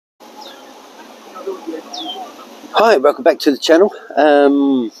Hi, welcome back to the channel.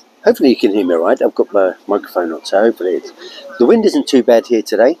 Hopefully you can hear me all right. I've got my microphone on, so hopefully the wind isn't too bad here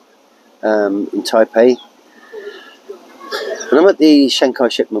today in Taipei. And I'm at the Chiang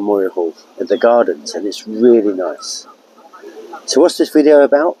Kai-shek Memorial Hall at the Gardens, and it's really nice. So what's this video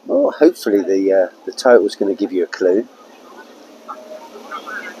about? Well, hopefully the title is going to give you a clue.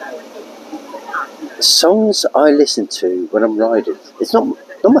 Songs I listen to when I'm riding. It's not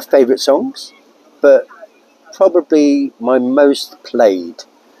my favourite songs, but probably my most played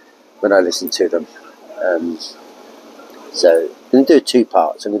when I listen to them. So I'm going to do 2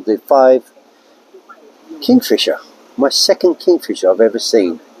 parts. I'm going to do 5 Kingfisher. My second Kingfisher I've ever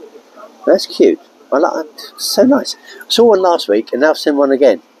seen. That's cute. I like it. So nice. I saw one last week and now I've seen one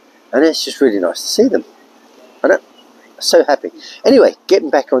again. And it's just really nice to see them. I'm so happy. Anyway, getting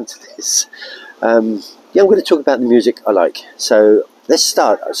back onto this. Yeah, I'm going to talk about the music I like. So let's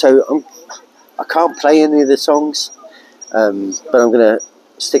start. So I can't play any of the songs, but I'm going to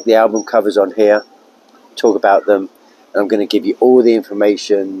stick the album covers on here, talk about them, and I'm going to give you all the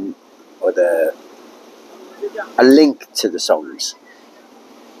information or a link to the songs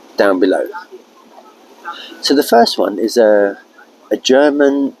down below. So the first one is a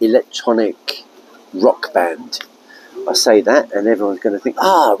German electronic rock band. I say that and everyone's going to think,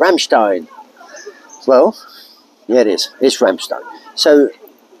 Rammstein. Well, yeah, it is. It's Rammstein. So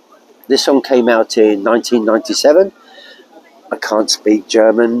this song came out in 1997. I can't speak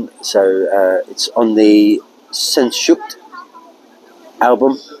German, so it's on the Sehnsucht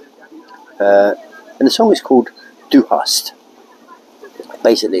album. And the song is called Du hast.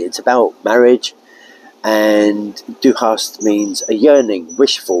 Basically, it's about marriage, and Du hast means a yearning,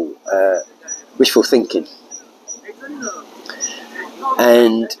 wishful thinking.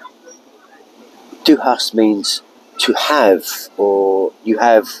 And Du hast means to have, or you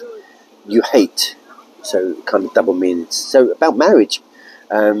hate. So kind of double meanings. So about marriage,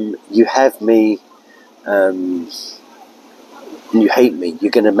 you have me, and you hate me.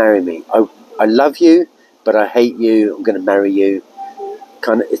 You're going to marry me. I love you, but I hate you. I'm going to marry you.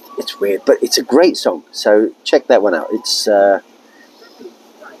 Kind of, it's weird, but it's a great song. So check that one out. It's all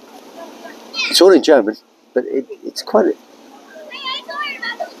in German, but it's quite.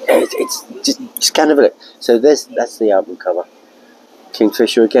 It's just kind of it. So that's the album cover.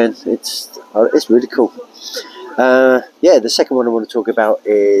 Kingfisher again. It's really cool. Yeah, the second one I want to talk about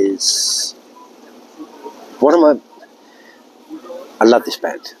is I love this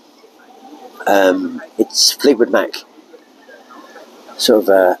band. It's Fleetwood Mac, sort of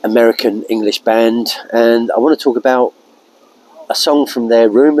a American English band, and I want to talk about a song from their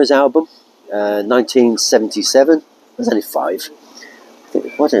Rumours album, 1977. There's only 5. I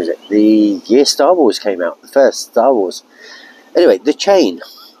think, what is it? The year Star Wars came out, the first Star Wars. Anyway, The Chain,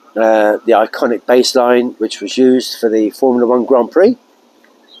 the iconic bass line which was used for the Formula 1 Grand Prix.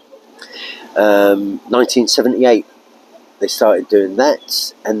 1978 they started doing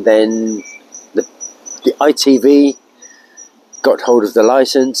that, and then the ITV got hold of the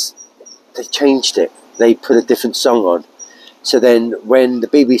license. They changed it. They put a different song on. So then when the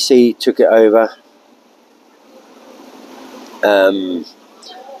BBC took it over,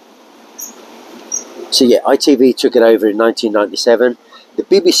 so yeah, ITV took it over in 1997. The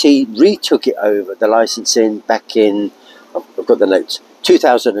BBC retook it over, the licensing, back in, I've got the notes,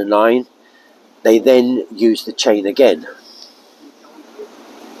 2009. They then used The Chain again.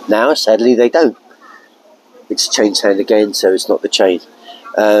 Now, sadly, they don't. It's changed hand again, so it's not The Chain.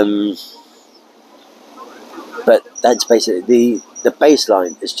 But that's basically, the bass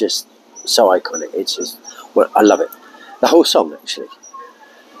line is just so iconic. It's just, well, I love it. The whole song, actually.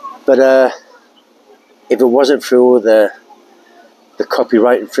 But if it wasn't for all the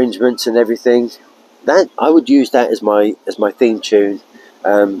copyright infringements and everything, that I would use that as my theme tune.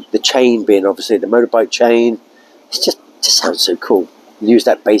 The chain being obviously the motorbike chain. It just sounds so cool. Use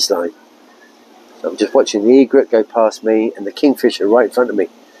that bass line. So I'm just watching the egret go past me and the Kingfisher right in front of me.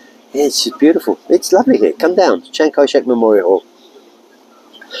 Yeah, it's just beautiful. It's lovely here. Come down, Chiang Kai-shek Memorial Hall.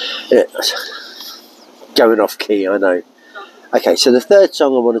 Yeah. Going off key, I know. Okay, so the third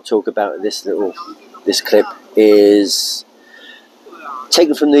song I want to talk about in this clip is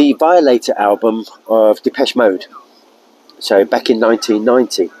taken from the Violator album of Depeche Mode. So back in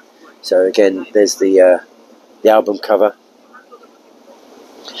 1990. So again, there's the album cover,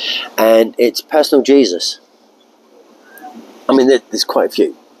 and it's Personal Jesus. I mean, there's quite a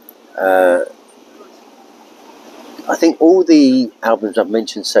few. I think all the albums I've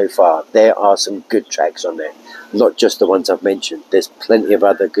mentioned so far, there are some good tracks on there. Not just the ones I've mentioned. There's plenty of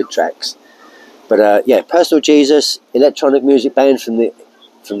other good tracks. But yeah, Personal Jesus, electronic music band from the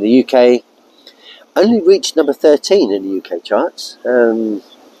UK. only reached number 13 in the UK charts.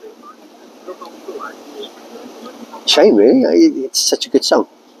 Shame, really. It's such a good song.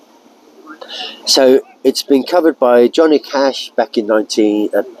 So it's been covered by Johnny Cash back in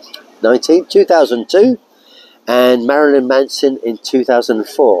 2002, and Marilyn Manson in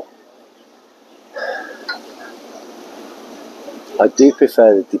 2004. I do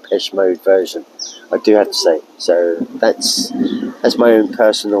prefer the Depeche Mode version, I do have to say. So that's my own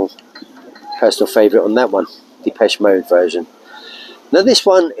personal favourite on that one, Depeche Mode version. Now this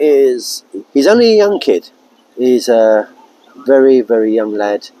one he's only a young kid. He's a very, very young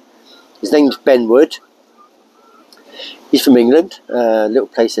lad. His name's Ben Wood. He's from England, a little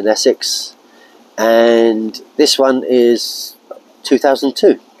place in Essex. And this one is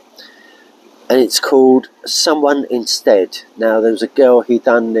 2002. And it's called Someone Instead. Now there was a girl who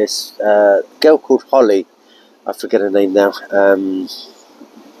done this, girl called Holly. I forget her name now.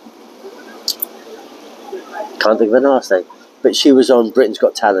 Can't think of her last name. But she was on Britain's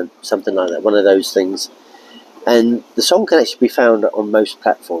Got Talent, something like that, one of those things. And the song can actually be found on most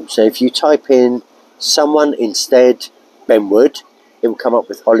platforms. So if you type in Someone Instead Ben Wood, it will come up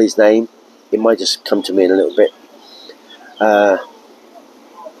with Holly's name. It might just come to me in a little bit.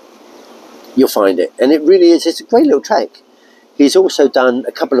 You'll find it. And it really is, it's a great little track. He's also done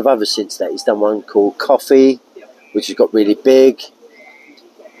a couple of others since that. He's done one called Coffee, which has got really big.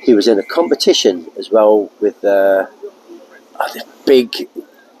 He was in a competition as well with this big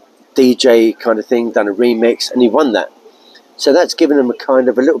DJ kind of thing, done a remix, and he won that. So that's given him a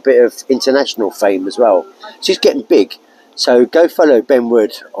little bit of international fame as well. So he's getting big. So go follow Ben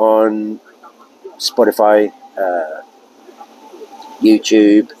Wood on Spotify,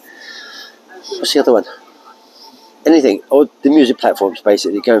 YouTube. What's the other one? Anything, or the music platforms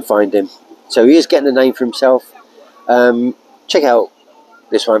basically. Go and find him. So he is getting a name for himself. Check out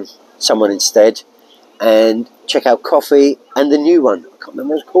this one, Someone Instead, and check out Coffee and the new one. I can't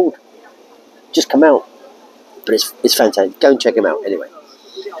remember what it's called. Just come out, but it's fantastic. Go and check him out anyway.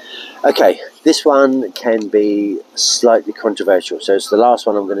 Okay, this one can be slightly controversial, so it's the last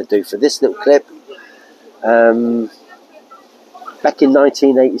one I'm going to do for this little clip. Back in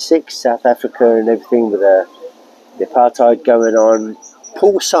 1986, South Africa and everything with the apartheid going on,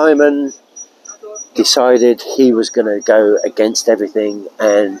 Paul Simon decided he was going to go against everything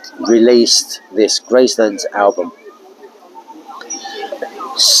and released this Graceland's album.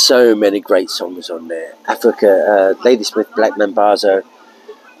 So many great songs on there. Africa, Ladysmith, Black Mambazo,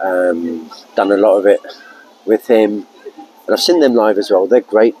 done a lot of it with him. And I've seen them live as well. They're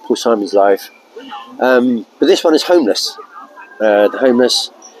great. Paul Simon's live. But this one is Homeless. The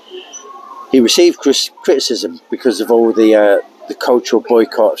Homeless. He received criticism because of all the cultural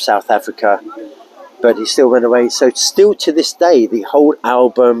boycott of South Africa, but he still went away. So still to this day, the whole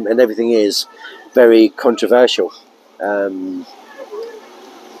album and everything is very controversial.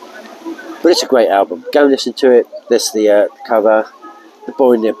 But it's a great album. Go and listen to it. There's the cover, The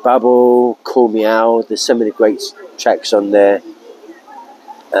Boy in the Bubble, Kmow. There's so many great tracks on there.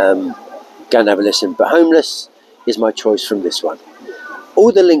 Go and have a listen. But Homeless is my choice from this one.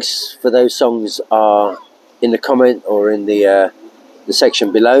 All the links for those songs are in the comment or in the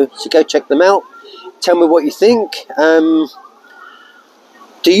section below. So go check them out. Tell me what you think. Do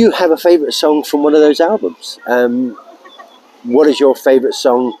you have a favourite song from one of those albums? What is your favourite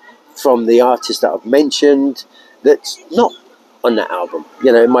song from the artist that I've mentioned that's not on that album?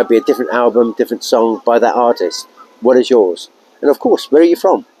 You know, it might be a different album, different song by that artist. What is yours? And of course, where are you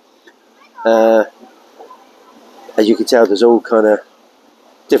from? As you can tell, there's all kind of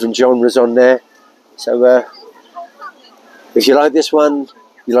different genres on there. So if you like this one,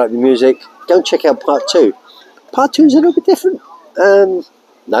 you like the music, go and check out part 2. Part 2 is a little bit different.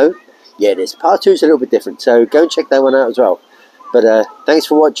 No, yeah, it is. Part 2 is a little bit different. So go and check that one out as well. But thanks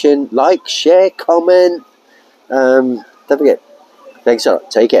for watching. Like, share, comment. Don't forget. Thanks a lot.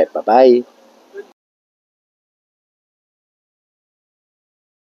 Take care. Bye-bye.